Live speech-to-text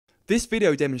This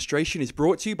video demonstration is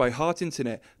brought to you by Heart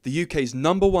Internet, the UK's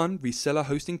 #1 reseller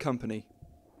hosting company.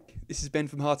 This is Ben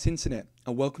from Heart Internet,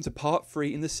 and welcome to part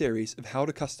 3 in the series of how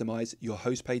to customize your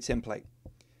HostPay template.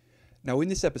 Now in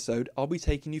this episode, I'll be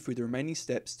taking you through the remaining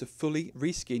steps to fully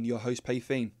reskin your HostPay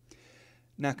theme.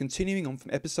 Now continuing on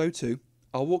from episode 2,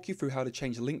 I'll walk you through how to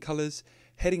change link colors,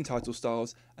 heading title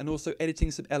styles, and also editing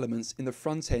some elements in the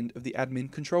front end of the admin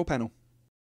control panel.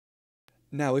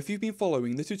 Now, if you've been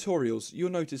following the tutorials, you'll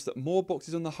notice that more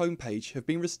boxes on the home page have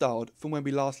been restyled from when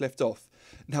we last left off.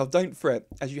 Now, don't fret,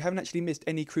 as you haven't actually missed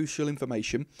any crucial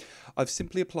information. I've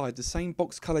simply applied the same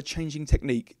box color changing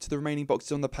technique to the remaining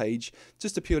boxes on the page,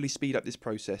 just to purely speed up this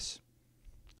process.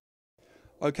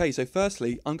 Okay, so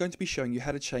firstly, I'm going to be showing you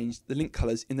how to change the link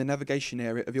colors in the navigation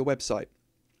area of your website.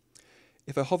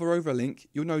 If I hover over a link,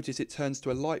 you'll notice it turns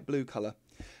to a light blue color.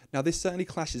 Now this certainly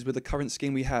clashes with the current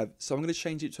scheme we have, so I'm going to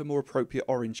change it to a more appropriate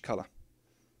orange colour.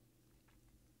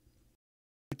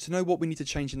 To know what we need to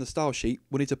change in the style sheet,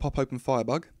 we'll need to pop open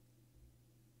Firebug.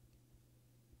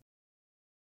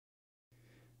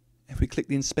 If we click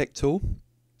the inspect tool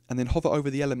and then hover over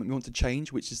the element we want to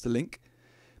change, which is the link,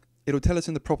 it'll tell us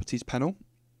in the properties panel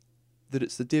that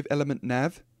it's the div element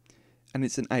nav and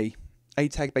it's an A. A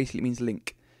tag basically means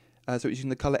link. So it's using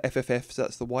the colour FFF, so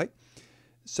that's the white.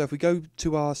 So if we go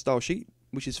to our style sheet,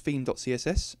 which is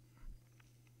theme.css,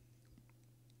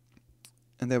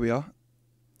 and there we are,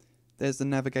 there's the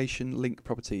navigation link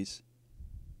properties.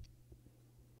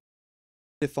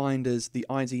 Defined as the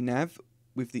ID nav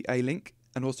with the A link,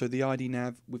 and also the ID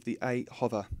nav with the A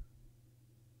hover.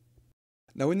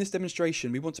 Now in this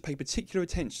demonstration, we want to pay particular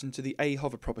attention to the A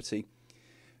hover property.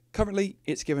 Currently,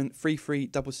 it's given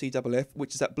 33CCF,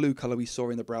 which is that blue colour we saw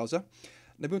in the browser.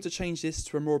 Now we want to change this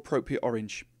to a more appropriate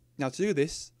orange. Now to do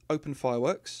this, open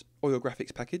Fireworks or your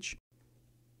graphics package.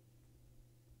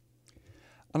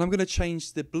 And I'm going to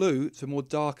change the blue to a more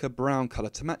darker brown colour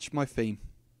to match my theme.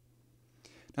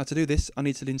 Now to do this, I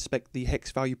need to inspect the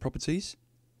hex value properties.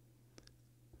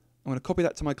 I'm going to copy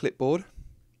that to my clipboard.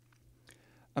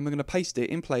 And we're going to paste it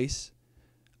in place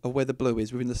of where the blue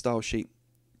is within the style sheet,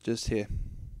 just here.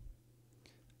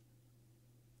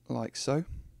 Like so.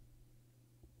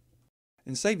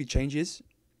 And save your changes,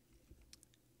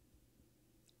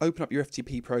 open up your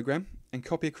FTP program and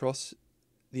copy across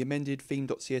the amended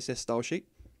theme.css style sheet,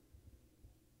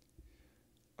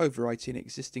 overwriting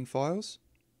existing files.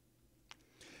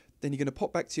 Then you're going to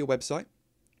pop back to your website,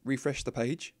 refresh the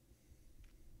page,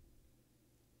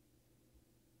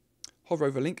 hover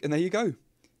over a link, and there you go.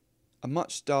 A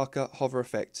much darker hover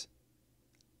effect.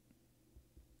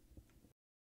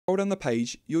 Scroll down the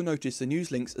page, you'll notice the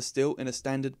news links are still in a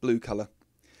standard blue colour.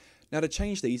 Now to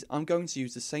change these, I'm going to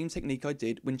use the same technique I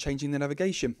did when changing the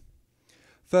navigation.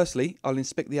 Firstly, I'll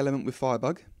inspect the element with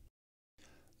Firebug,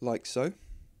 like so.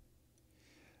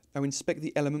 Now inspect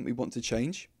the element we want to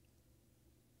change.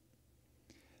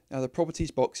 Now the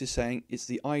properties box is saying it's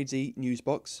the ID news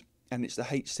box and it's the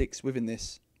H6 within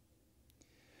this.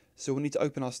 So we'll need to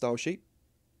open our style sheet,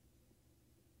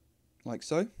 like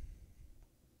so.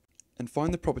 And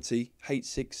find the property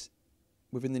H6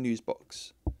 within the news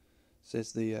box. So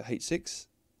there's the H6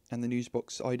 and the news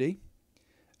box ID,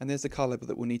 and there's the colour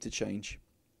that we'll need to change.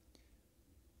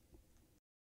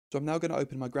 So I'm now going to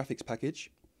open my graphics package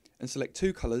and select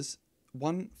two colours,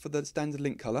 one for the standard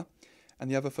link colour and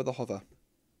the other for the hover.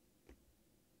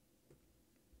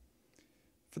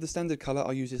 For the standard colour,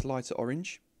 I'll use this lighter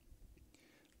orange,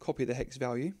 copy the hex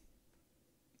value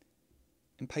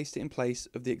and paste it in place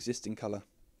of the existing colour.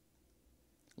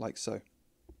 Like so.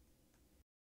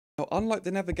 Now, unlike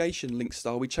the navigation link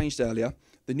style we changed earlier,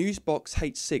 the news box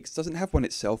H6 doesn't have one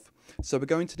itself, so we're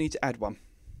going to need to add one.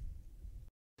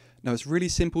 Now it's really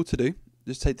simple to do.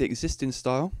 Just take the existing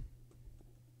style,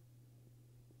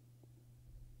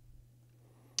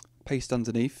 paste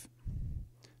underneath,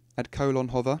 add colon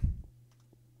hover,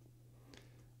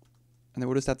 and then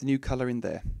we'll just add the new colour in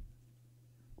there.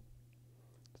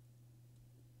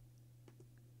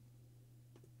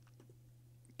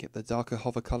 Get the darker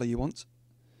hover colour you want,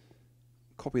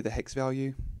 copy the hex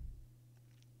value,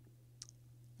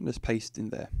 and just paste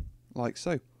in there, like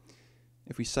so.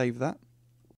 If we save that,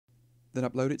 then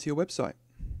upload it to your website.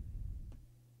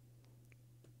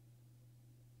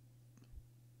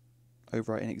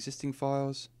 Overwrite in existing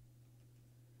files,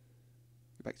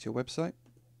 go back to your website,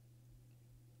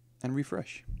 and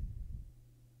refresh.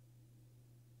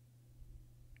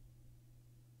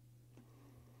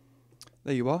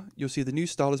 There you are, you'll see the new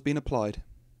style has been applied.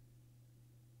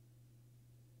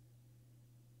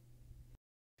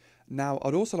 Now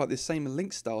I'd also like this same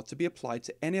link style to be applied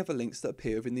to any other links that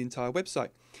appear within the entire website.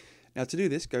 Now to do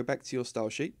this, go back to your style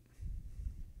sheet,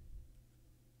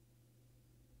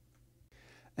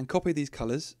 and copy these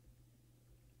colours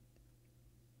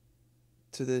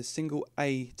to the single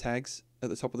A tags at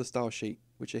the top of the style sheet,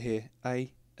 which are here,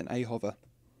 A and A hover.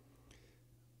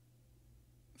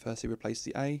 Firstly, replace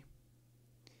the A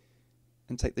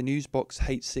and take the Newsbox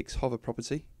H6 hover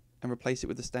property and replace it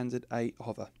with the standard A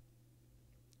hover,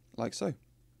 like so.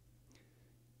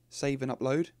 Save and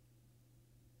upload,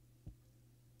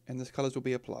 and the colours will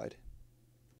be applied.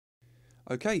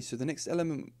 Okay, so the next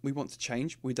element we want to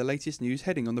change will be the latest news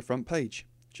heading on the front page,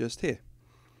 just here.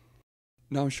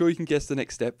 Now I'm sure you can guess the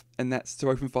next step, and that's to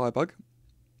open Firebug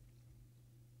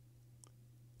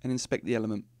and inspect the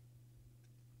element.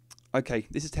 Okay,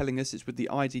 this is telling us it's with the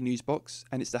ID news box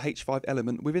and it's the H5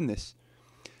 element within this.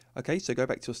 Okay, so go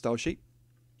back to your style sheet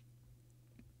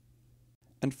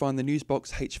and find the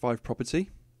Newsbox H5 property,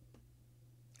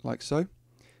 like so,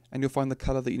 and you'll find the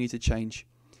colour that you need to change.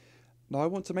 Now I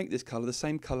want to make this colour the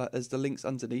same colour as the links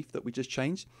underneath that we just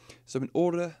changed. So in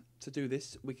order to do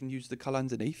this, we can use the colour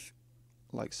underneath,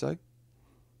 like so.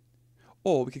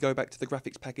 Or we could go back to the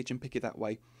graphics package and pick it that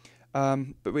way.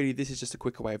 But really this is just a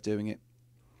quicker way of doing it.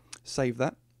 Save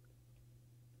that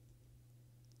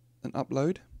and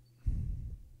upload.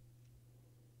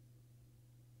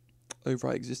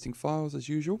 Overwrite existing files as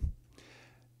usual.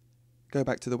 Go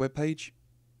back to the web page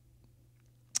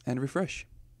and refresh.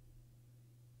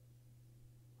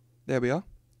 There we are.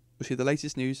 You'll see the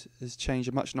latest news has changed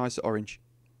a much nicer orange.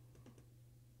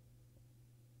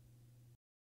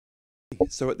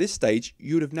 So at this stage,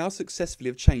 you would have now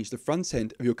successfully have changed the front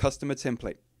end of your customer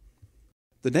template.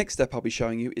 The next step I'll be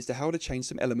showing you is how to change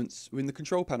some elements within the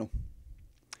control panel.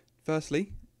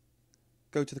 Firstly,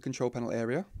 go to the control panel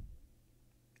area,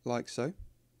 like so.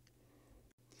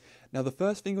 Now the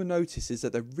first thing you'll notice is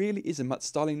that there really isn't much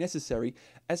styling necessary,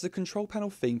 as the control panel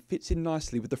theme fits in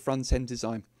nicely with the front end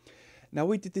design. Now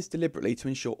we did this deliberately to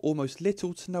ensure almost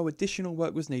little to no additional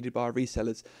work was needed by our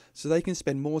resellers, so they can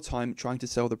spend more time trying to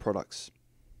sell the products.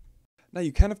 Now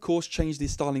you can of course change the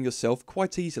styling yourself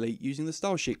quite easily using the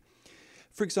style sheet.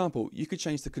 For example, you could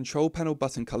change the control panel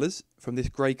button colours from this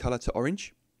grey colour to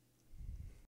orange.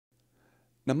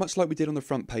 Now much like we did on the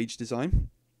front page design,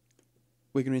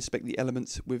 we're going to inspect the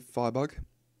elements with Firebug.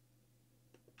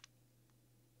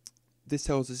 This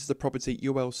tells us this is the property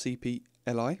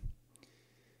ULCPLI.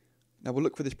 Now we'll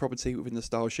look for this property within the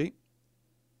style sheet,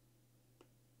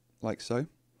 like so.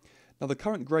 Now the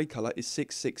current grey colour is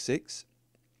 666.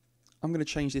 I'm going to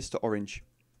change this to orange,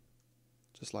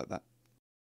 just like that.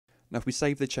 Now if we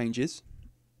save the changes,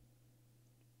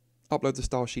 upload the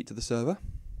style sheet to the server,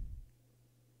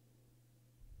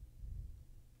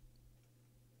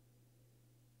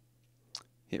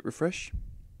 hit refresh.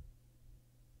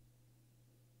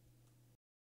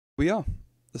 We are.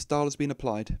 The style has been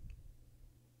applied.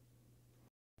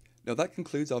 Now that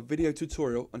concludes our video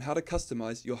tutorial on how to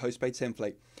customize your HostPay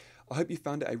template. I hope you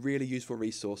found it a really useful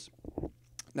resource.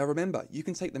 Now remember, you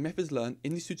can take the methods learned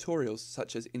in these tutorials,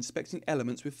 such as inspecting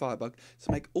elements with Firebug,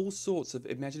 to make all sorts of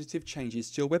imaginative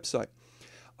changes to your website.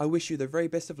 I wish you the very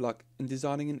best of luck in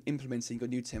designing and implementing your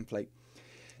new template.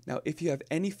 Now if you have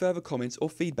any further comments or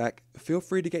feedback, feel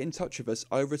free to get in touch with us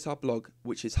over at our blog,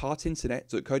 which is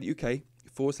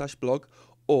heartinternet.co.uk/blog,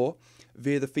 or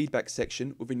via the feedback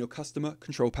section within your customer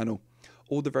control panel.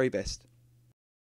 All the very best.